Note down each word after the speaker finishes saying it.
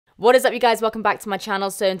What is up, you guys? Welcome back to my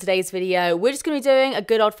channel. So in today's video, we're just going to be doing a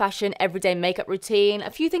good old-fashioned everyday makeup routine.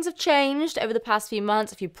 A few things have changed over the past few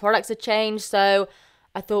months. A few products have changed. So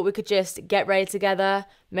I thought we could just get ready together,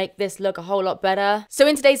 make this look a whole lot better. So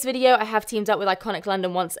in today's video, I have teamed up with Iconic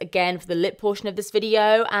London once again for the lip portion of this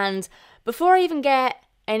video. And before I even get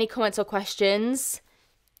any comments or questions,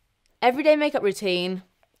 everyday makeup routine,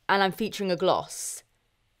 and I'm featuring a gloss.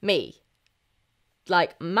 Me.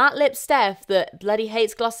 Like, matte lip Steph that bloody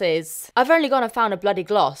hates glosses. I've only gone and found a bloody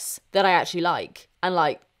gloss that I actually like. And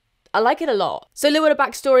like, I like it a lot. So a little bit of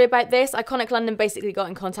backstory about this. Iconic London basically got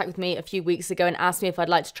in contact with me a few weeks ago and asked me if I'd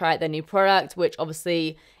like to try out their new product, which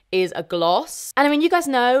obviously is a gloss. And I mean, you guys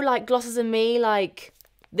know, like, glosses and me, like,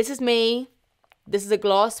 this is me. This is a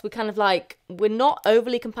gloss. We're kind of like, we're not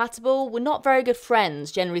overly compatible. We're not very good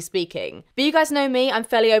friends, generally speaking. But you guys know me, I'm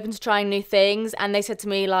fairly open to trying new things. And they said to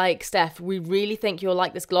me, like, Steph, we really think you'll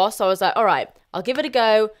like this gloss. So I was like, all right, I'll give it a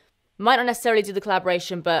go. Might not necessarily do the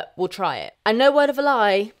collaboration, but we'll try it. And no word of a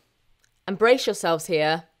lie, and brace yourselves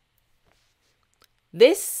here.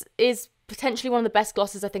 This is potentially one of the best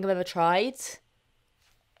glosses I think I've ever tried.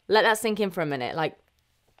 Let that sink in for a minute. Like,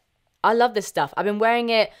 I love this stuff. I've been wearing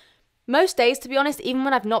it most days, to be honest. Even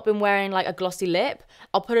when I've not been wearing like a glossy lip,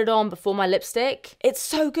 I'll put it on before my lipstick. It's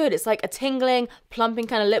so good. It's like a tingling, plumping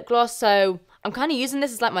kind of lip gloss. So I'm kind of using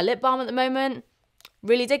this as like my lip balm at the moment.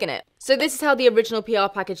 Really digging it. So this is how the original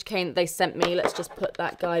PR package came that they sent me. Let's just put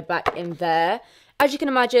that guy back in there. As you can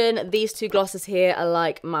imagine, these two glosses here are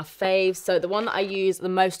like my faves. So the one that I use the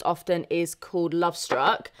most often is called Love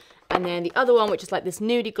Struck. And then the other one, which is like this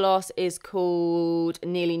nudie gloss, is called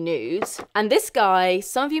Nearly Nude. And this guy,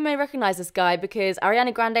 some of you may recognize this guy because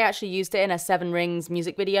Ariana Grande actually used it in her Seven Rings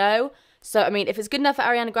music video. So, I mean, if it's good enough for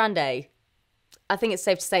Ariana Grande, I think it's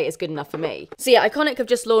safe to say it's good enough for me. So yeah, Iconic have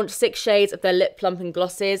just launched 6 shades of their lip plumping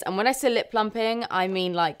glosses. And when I say lip plumping, I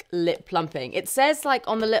mean like lip plumping. It says like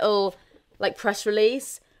on the little like press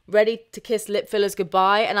release, ready to kiss lip fillers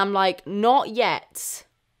goodbye. And I'm like, not yet.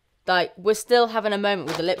 Like, we're still having a moment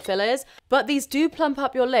with the lip fillers, but these do plump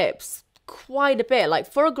up your lips quite a bit. Like,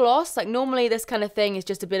 for a gloss, like, normally this kind of thing is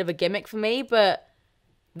just a bit of a gimmick for me, but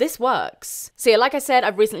this works. So yeah, like I said,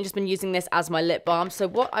 I've recently just been using this as my lip balm. So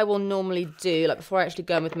what I will normally do, like, before I actually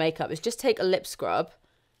go in with makeup, is just take a lip scrub,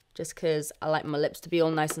 just because I like my lips to be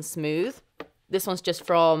all nice and smooth. This one's just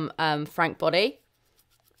from Frank Body.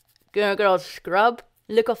 Good old scrub.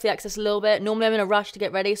 Look off the excess a little bit. Normally I'm in a rush to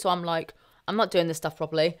get ready, so I'm like, I'm not doing this stuff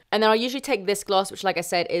properly. And then I'll usually take this gloss, which like I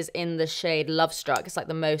said, is in the shade Love Struck. It's like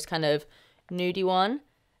the most kind of nudie one.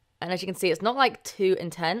 And as you can see, it's not like too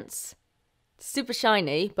intense. It's super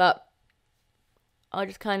shiny, but I'll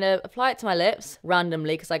just kind of apply it to my lips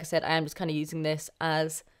randomly. Because like I said, I am just kind of using this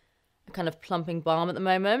as a kind of plumping balm at the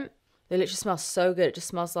moment. It literally smells so good. It just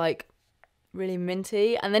smells like really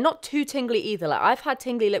minty. And they're not too tingly either. Like, I've had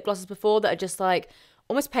tingly lip glosses before that are just like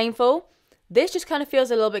almost painful. This just kind of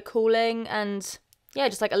feels a little bit cooling and, yeah,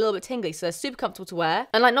 just like a little bit tingly. So they're super comfortable to wear.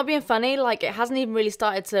 And like, not being funny, like it hasn't even really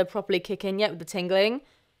started to properly kick in yet with the tingling.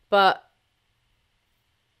 But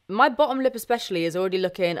my bottom lip especially is already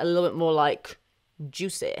looking a little bit more like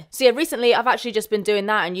juicy. So yeah, recently I've actually just been doing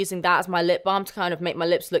that and using that as my lip balm to kind of make my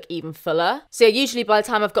lips look even fuller. So yeah, usually by the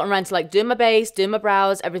time I've gotten around to like doing my base, doing my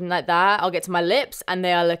brows, everything like that, I'll get to my lips and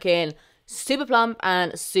they are looking super plump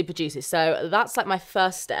and super juicy. So that's like my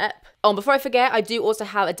first step. Oh, and before I forget, I do also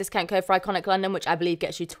have a discount code for Iconic London, which I believe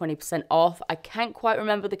gets you 20% off. I can't quite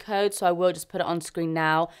remember the code, so I will just put it on screen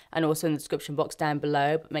now and also in the description box down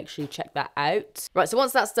below, but make sure you check that out. Right, so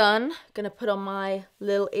once that's done, I'm gonna put on my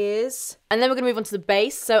little ears. And then we're gonna move on to the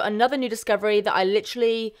base. So another new discovery that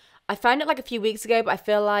I found it like a few weeks ago, but I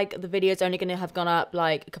feel like the video is only going to have gone up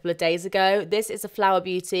like a couple of days ago. This is a Flower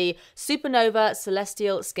Beauty Supernova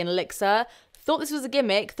Celestial Skin Elixir. Thought this was a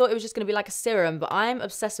gimmick, thought it was just going to be like a serum, but I'm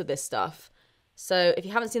obsessed with this stuff. So if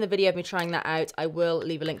you haven't seen the video of me trying that out, I will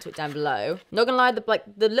leave a link to it down below. Not gonna lie,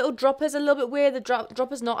 the little dropper's a little bit weird. The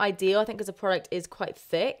dropper's not ideal, I think, because the product is quite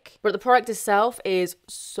thick. But the product itself is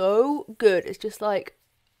so good. It's just like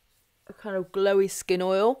a kind of glowy skin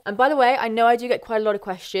oil. And by the way, I know I do get quite a lot of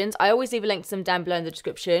questions. I always leave a link to them down below in the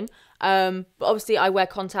description. But obviously I wear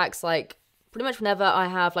contacts like pretty much whenever I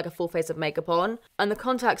have like a full face of makeup on. And the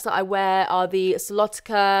contacts that I wear are the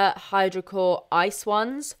Solotica Hydrocore Ice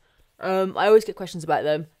ones. I always get questions about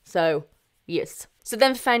them, so yes. So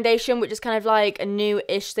then for foundation, which is kind of like a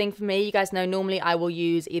new-ish thing for me. You guys know normally I will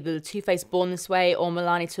use either the Too Faced Born This Way or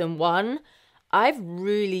Milani 2-in-1. I've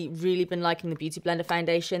really been liking the Beauty Blender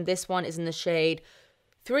foundation. This one is in the shade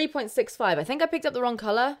 3.65. I think I picked up the wrong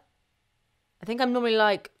color. I think I'm normally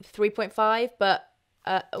like 3.5, but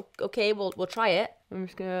okay, we'll try it. I'm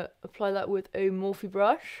just gonna apply that with a Morphe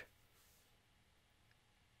brush.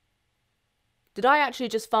 Did I actually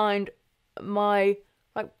just find my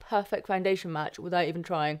like perfect foundation match without even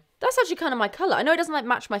trying? That's actually kind of my colour. I know it doesn't like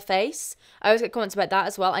match my face. I always get comments about that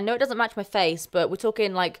as well. I know it doesn't match my face, but we're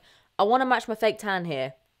talking like, I want to match my fake tan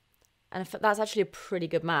here. And that's actually a pretty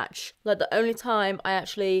good match. Like the only time I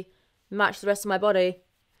actually match the rest of my body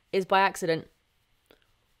is by accident.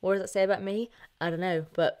 What does that say about me? I don't know,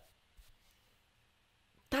 but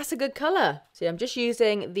that's a good colour. So I'm just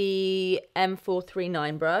using the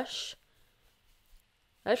M439 brush.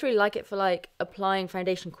 I just really like it for like applying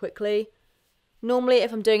foundation quickly. Normally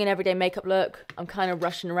if I'm doing an everyday makeup look, I'm kind of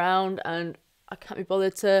rushing around and I can't be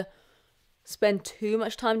bothered to spend too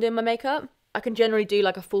much time doing my makeup. I can generally do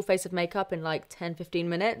like a full face of makeup in like 10-15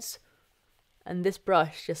 minutes. And this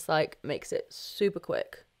brush just like makes it super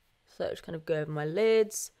quick. So just kind of go over my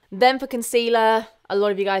lids. Then for concealer, a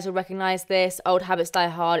lot of you guys will recognise this. Old Habits Die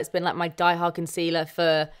Hard. It's been like my die hard concealer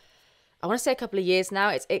for, I want to say a couple of years now.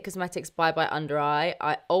 It's It Cosmetics Bye Bye Under Eye.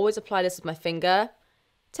 I always apply this with my finger.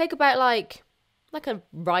 Take about like a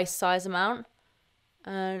rice size amount.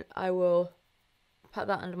 And I will pat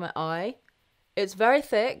that under my eye. It's very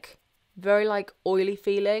thick, very like oily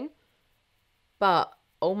feeling. But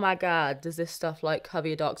oh my god, does this stuff like cover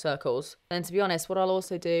your dark circles. And to be honest, what I'll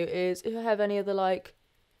also do is if I have any other like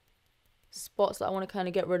spots that I want to kind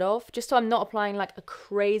of get rid of, just so I'm not applying like a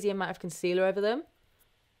crazy amount of concealer over them,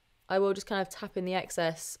 I will just kind of tap in the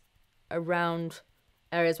excess around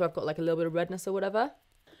areas where I've got like a little bit of redness or whatever.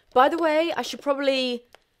 By the way, I should probably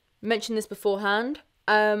mention this beforehand.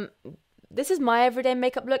 This is my everyday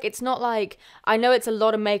makeup look. It's not like, I know it's a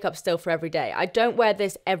lot of makeup still for every day. I don't wear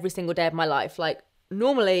this every single day of my life. Like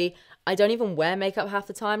normally I don't even wear makeup half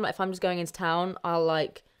the time. Like if I'm just going into town, I'll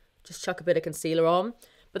like just chuck a bit of concealer on.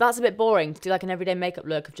 But that's a bit boring to do like an everyday makeup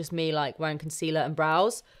look of just me like wearing concealer and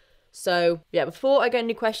brows. So yeah, before I get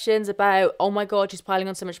any questions about, oh my god, she's piling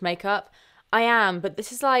on so much makeup, I am, but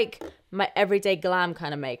this is like my everyday glam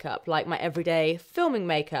kind of makeup, like my everyday filming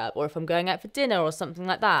makeup, or if I'm going out for dinner or something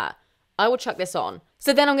like that, I will chuck this on.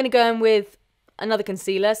 So then I'm going to go in with another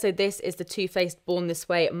concealer. So this is the Too Faced Born This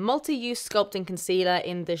Way Multi-Use Sculpting Concealer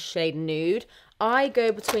in the shade Nude. I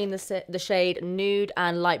go between the shade Nude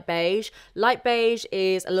and Light Beige. Light Beige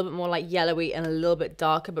is a little bit more like yellowy and a little bit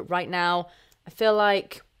darker, but right now I feel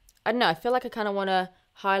like, I don't know, I feel like I kind of want to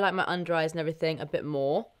highlight my under eyes and everything a bit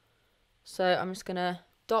more. So I'm just going to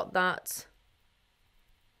dot that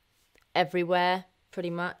everywhere,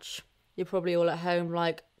 pretty much. You're probably all at home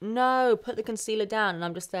like, no, put the concealer down. And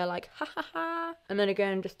I'm just there like, ha ha ha. And then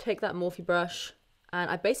again, just take that Morphe brush and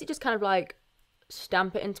I basically just kind of like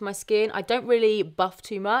stamp it into my skin. I don't really buff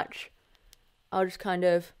too much. I'll just kind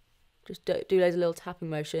of just do those little tapping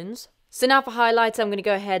motions. So now for highlighter, I'm going to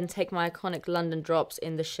go ahead and take my iconic London drops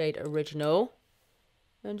in the shade Original.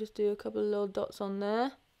 And just do a couple of little dots on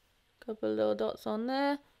there. Couple of little dots on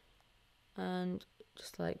there. And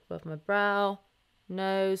just like above my brow,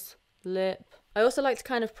 nose, lip. I also like to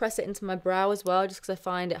kind of press it into my brow as well, just because I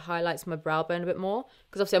find it highlights my brow bone a bit more.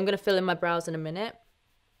 Because obviously I'm going to fill in my brows in a minute.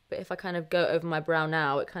 But if I kind of go over my brow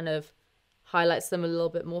now, it kind of highlights them a little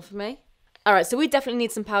bit more for me. Alright, so we definitely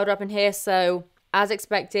need some powder up in here. So as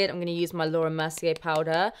expected, I'm going to use my Laura Mercier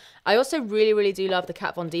powder. I also really do love the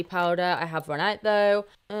Kat Von D powder. I have run out though.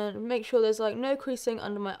 And make sure there's like no creasing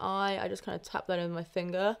under my eye. I just kind of tap that in with my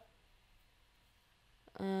finger.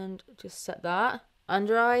 And just set that.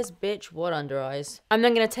 Under eyes? Bitch, what under eyes? I'm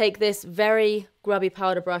then going to take this very grubby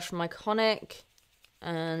powder brush from Iconic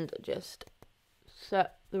and just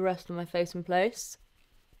set the rest of my face in place.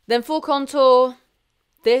 Then for contour,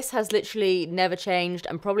 this has literally never changed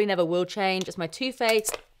and probably never will change. It's my Too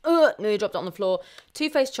Faced, nearly dropped it on the floor, Too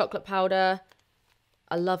Faced chocolate powder.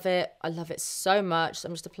 I love it. I love it so much. So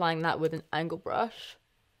I'm just applying that with an angle brush.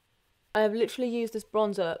 I have literally used this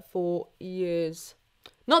bronzer for years.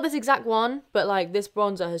 Not this exact one, but like this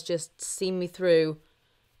bronzer has just seen me through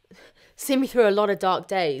a lot of dark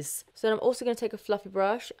days. So then I'm also going to take a fluffy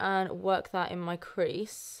brush and work that in my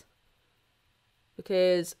crease.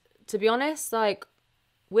 Because to be honest, like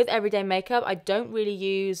with everyday makeup, I don't really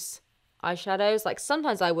use eyeshadows. Like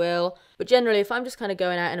sometimes I will, but generally if I'm just kind of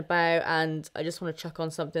going out and about and I just want to chuck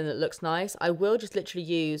on something that looks nice, I will just literally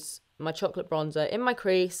use my chocolate bronzer in my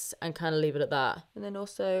crease and kind of leave it at that. And then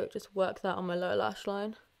also just work that on my lower lash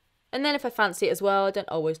line. And then if I fancy it as well, I don't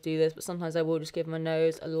always do this, but sometimes I will just give my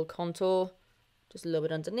nose a little contour, just a little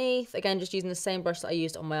bit underneath. Again, just using the same brush that I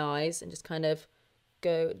used on my eyes and just kind of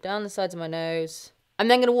go down the sides of my nose. I'm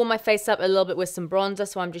then going to warm my face up a little bit with some bronzer,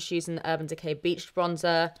 so I'm just using the Urban Decay Beached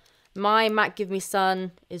bronzer. My MAC Give Me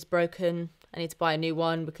Sun is broken. I need to buy a new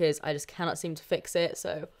one because I just cannot seem to fix it,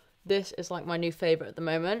 so this is like my new favourite at the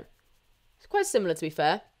moment. It's quite similar, to be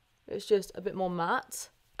fair. It's just a bit more matte.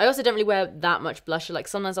 I also don't really wear that much blusher. Like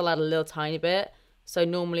sometimes I'll add a little tiny bit. So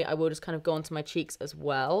normally I will just kind of go onto my cheeks as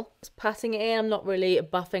well. Just patting it in. I'm not really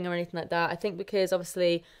buffing or anything like that. I think because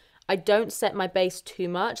obviously I don't set my base too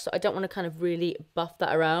much. So I don't want to kind of really buff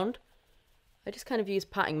that around. I just kind of use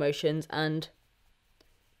patting motions and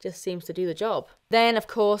just seems to do the job. Then of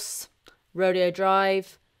course, Rodeo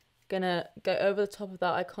Drive. Gonna go over the top of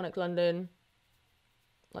that iconic London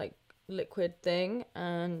like liquid thing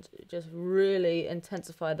and just really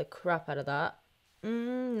intensify the crap out of that.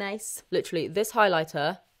 Nice. Literally, this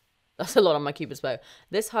highlighter, that's a lot on my Cupid's bow.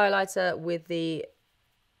 This highlighter with the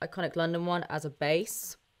iconic London one as a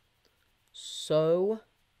base, so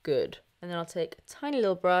good. And then I'll take a tiny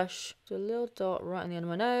little brush, do a little dot right on the end of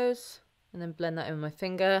my nose, and then blend that in with my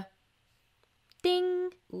finger.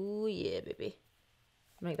 Ding! Ooh yeah, baby.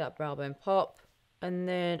 Make that brow bone pop. And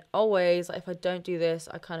then always, like, if I don't do this,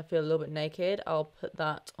 I kind of feel a little bit naked. I'll put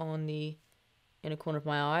that on the inner corner of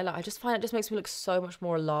my eye. Like, I just find it just makes me look so much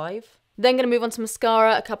more alive. Then going to move on to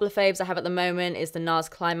mascara. A couple of faves I have at the moment is the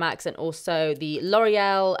NARS Climax and also the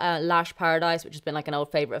L'Oreal Lash Paradise, which has been like an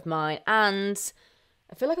old favourite of mine. And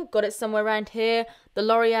I feel like I've got it somewhere around here. The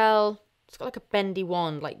L'Oreal, it's got like a bendy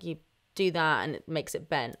wand. Like, you do that and it makes it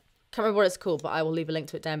bent. Can't remember what it's called, but I will leave a link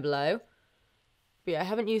to it down below. But yeah, I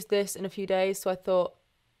haven't used this in a few days, so I thought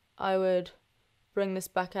I would bring this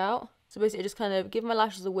back out. So basically just kind of give my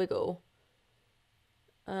lashes a wiggle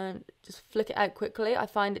and just flick it out quickly. I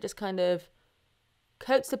find it just kind of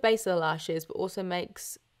coats the base of the lashes, but also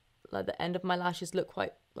makes like the end of my lashes look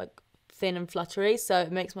quite like thin and fluttery. So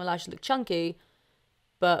it makes my lashes look chunky,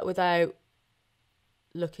 but without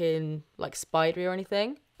looking like spidery or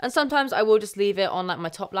anything. And sometimes I will just leave it on like my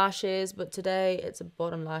top lashes, but today it's a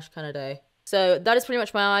bottom lash kind of day. So that is pretty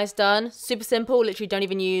much my eyes done. Super simple, literally don't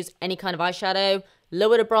even use any kind of eyeshadow. A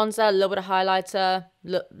little bit of bronzer, a little bit of highlighter,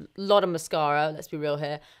 lot of mascara, let's be real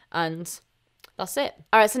here. And that's it.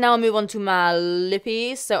 Alright, so now I'll move on to my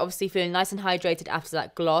lippies. So obviously feeling nice and hydrated after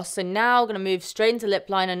that gloss. So now I'm going to move straight into lip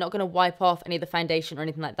liner, not going to wipe off any of the foundation or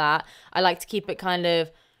anything like that. I like to keep it kind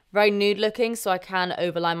of very nude looking so I can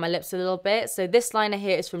overline my lips a little bit. So this liner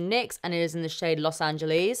here is from NYX and it is in the shade Los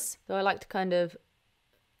Angeles. So I like to kind of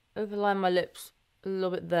overline my lips a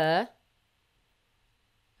little bit there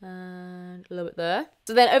and a little bit there.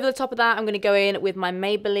 So then over the top of that, I'm going to go in with my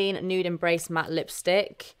Maybelline Nude Embrace Matte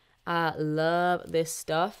Lipstick. I love this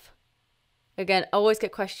stuff. Again, I always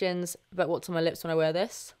get questions about what's on my lips when I wear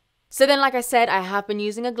this. So then, like I said, I have been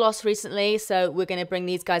using a gloss recently, so we're going to bring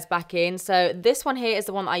these guys back in. So this one here is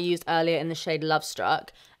the one I used earlier in the shade Love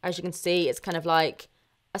Struck. As you can see, it's kind of like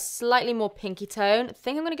a slightly more pinky tone. I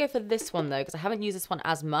think I'm going to go for this one though, because I haven't used this one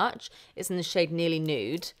as much. It's in the shade Nearly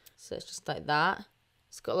Nude. So it's just like that.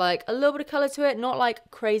 It's got like a little bit of colour to it, not like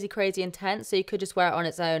crazy, crazy intense. So you could just wear it on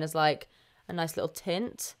its own as like a nice little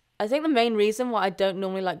tint. I think the main reason why I don't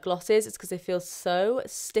normally like glosses is because they feel so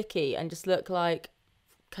sticky and just look like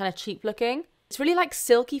kind of cheap looking. It's really like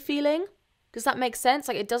silky feeling. Does that make sense?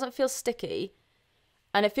 Like it doesn't feel sticky.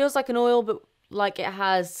 And it feels like an oil, but like it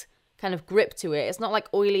has kind of grip to it. It's not like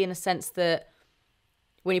oily in a sense that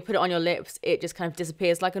when you put it on your lips, it just kind of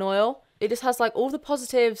disappears like an oil. It just has like all the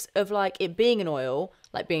positives of like it being an oil,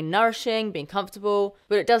 like being nourishing, being comfortable,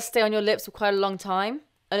 but it does stay on your lips for quite a long time.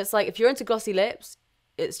 And it's like, if you're into glossy lips,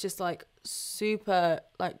 it's just like super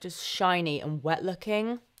like just shiny and wet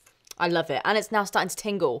looking. I love it. And it's now starting to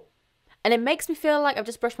tingle. And it makes me feel like I've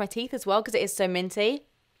just brushed my teeth as well because it is so minty.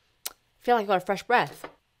 I feel like I've got a fresh breath.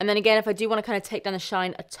 And then again, if I do want to kind of take down the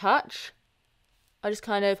shine a touch, I just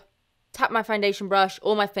kind of tap my foundation brush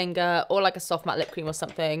or my finger or like a soft matte lip cream or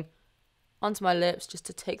something onto my lips just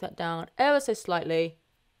to take that down ever so slightly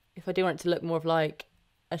if I do want it to look more of like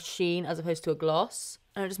a sheen as opposed to a gloss.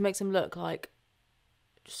 And it just makes them look like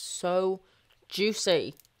just so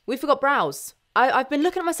juicy. We forgot brows. I've been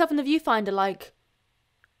looking at myself in the viewfinder like,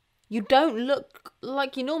 you don't look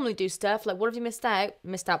like you normally do, Steph. Like, what have you missed out?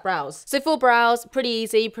 Missed out brows. So for brows, pretty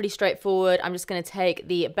easy, pretty straightforward. I'm just going to take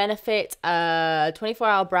the Benefit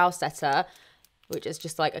 24-hour brow setter, which is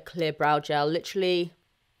just like a clear brow gel. Literally,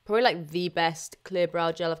 probably like the best clear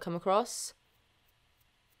brow gel I've come across.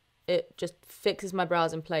 It just fixes my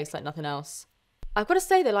brows in place like nothing else. I've got to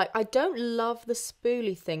say though, like, I don't love the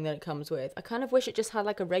spoolie thing that it comes with. I kind of wish it just had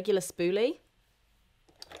like a regular spoolie.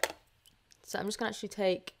 So I'm just going to actually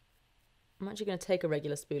take... I'm actually going to take a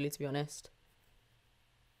regular spoolie, to be honest.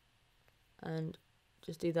 And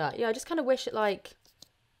just do that. Yeah, I just kind of wish it like...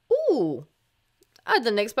 Ooh! I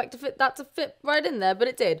didn't expect that to fit right in there, but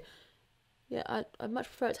it did. Yeah, I'd much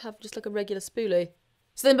prefer it to have just like a regular spoolie.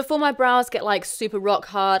 So then before my brows get like super rock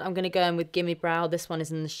hard, I'm going to go in with Gimme Brow. This one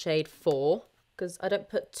is in the shade 4. because I don't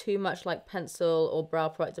put too much like pencil or brow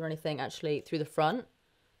product or anything actually through the front.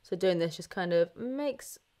 So doing this just kind of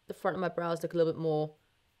makes the front of my brows look a little bit more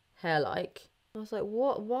hair-like. I was like,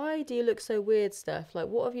 what? Why do you look so weird, Steph? Like,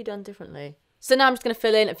 what have you done differently? So now I'm just going to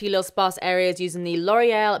fill in a few little sparse areas using the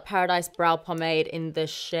L'Oreal Paradise Brow Pomade in the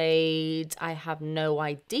shade, I have no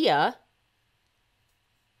idea.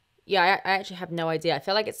 Yeah, I actually have no idea. I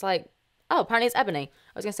feel like it's like, oh, apparently it's ebony.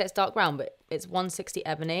 I was going to say it's dark brown, but it's 160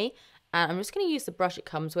 ebony. And I'm just going to use the brush it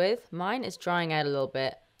comes with. Mine is drying out a little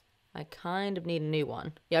bit. I kind of need a new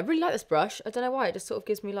one. Yeah, I really like this brush. I don't know why. It just sort of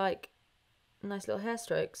gives me like nice little hair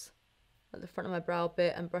strokes at the front of my brow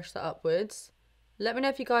bit and brush that upwards. Let me know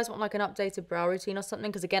if you guys want like an updated brow routine or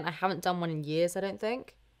something, because again, I haven't done one in years, I don't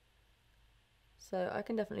think. So I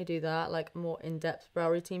can definitely do that, like a more in-depth brow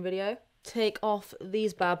routine video. Take off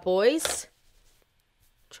these bad boys.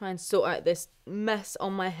 Try and sort out this mess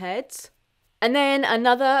on my head. And then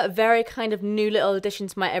another very kind of new little addition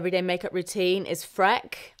to my everyday makeup routine is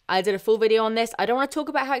Freck. I did a full video on this. I don't want to talk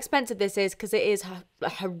about how expensive this is because it is a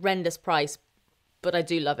horrendous price, but I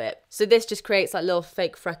do love it. So this just creates like little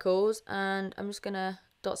fake freckles, and I'm just gonna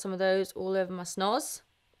dot some of those all over my snoz.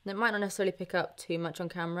 And it might not necessarily pick up too much on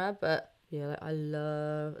camera, but yeah, like, I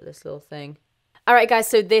love this little thing. All right, guys,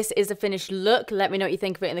 so this is the finished look. Let me know what you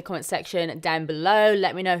think of it in the comment section down below.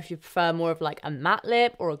 Let me know if you prefer more of like a matte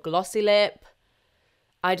lip or a glossy lip.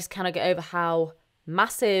 I just cannot get over how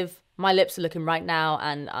massive my lips are looking right now,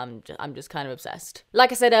 and I'm just kind of obsessed.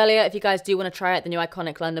 Like I said earlier, if you guys do want to try out the new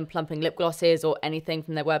Iconic London Plumping Lip Glosses or anything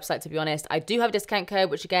from their website, to be honest, I do have a discount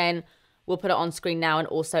code, which again, we'll put it on screen now and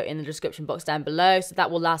also in the description box down below. So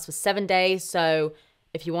that will last for 7 days. So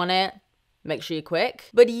if you want it, make sure you're quick.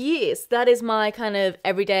 But yes, that is my kind of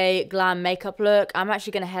everyday glam makeup look. I'm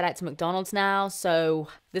actually going to head out to McDonald's now. So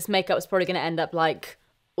this makeup is probably going to end up like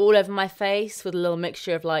all over my face with a little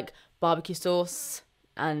mixture of like barbecue sauce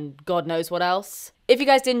and God knows what else. If you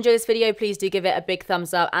guys did enjoy this video, please do give it a big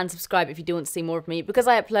thumbs up and subscribe if you do want to see more of me, because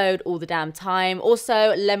I upload all the damn time.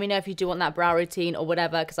 Also, let me know if you do want that brow routine or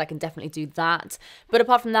whatever, because I can definitely do that. But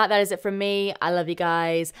apart from that, that is it from me. I love you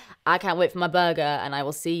guys. I can't wait for my burger, and I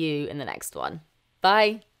will see you in the next one.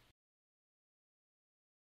 Bye.